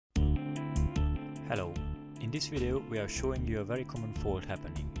Hello, in this video we are showing you a very common fault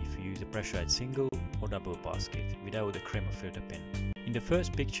happening if you use a pressurized single or double basket without the Crema filter pin. In the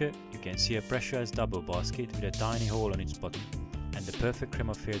first picture you can see a pressurized double basket with a tiny hole on its bottom and the perfect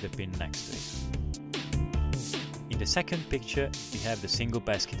Crema filter pin next to it. In the second picture we have the single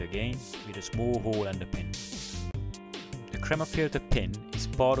basket again with a small hole and the pin. The Crema filter pin is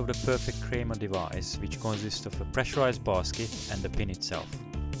part of the perfect Crema device, which consists of a pressurized basket and the pin itself.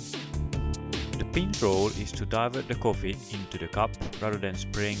 The pin's role is to divert the coffee into the cup rather than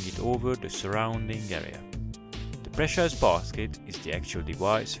spraying it over the surrounding area. The pressurized basket is the actual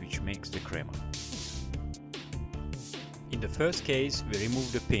device which makes the Crema. In the first case, we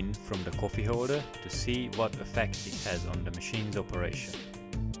remove the pin from the coffee holder to see what effect it has on the machine's operation.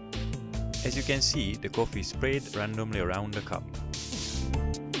 As you can see, the coffee is sprayed randomly around the cup.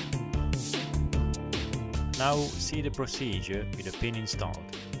 Now see the procedure with the pin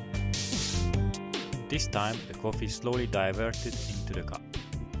installed. This time the coffee is slowly diverted into the cup.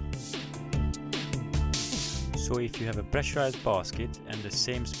 So if you have a pressurized basket and the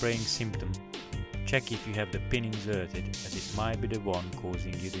same spraying symptom, check if you have the pin inserted, as it might be the one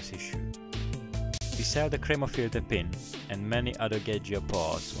causing you this issue. We sell the Crema filter pin and many other Gaggia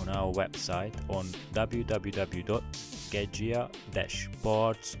parts on our website on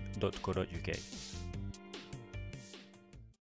www.gaggia-parts.co.uk.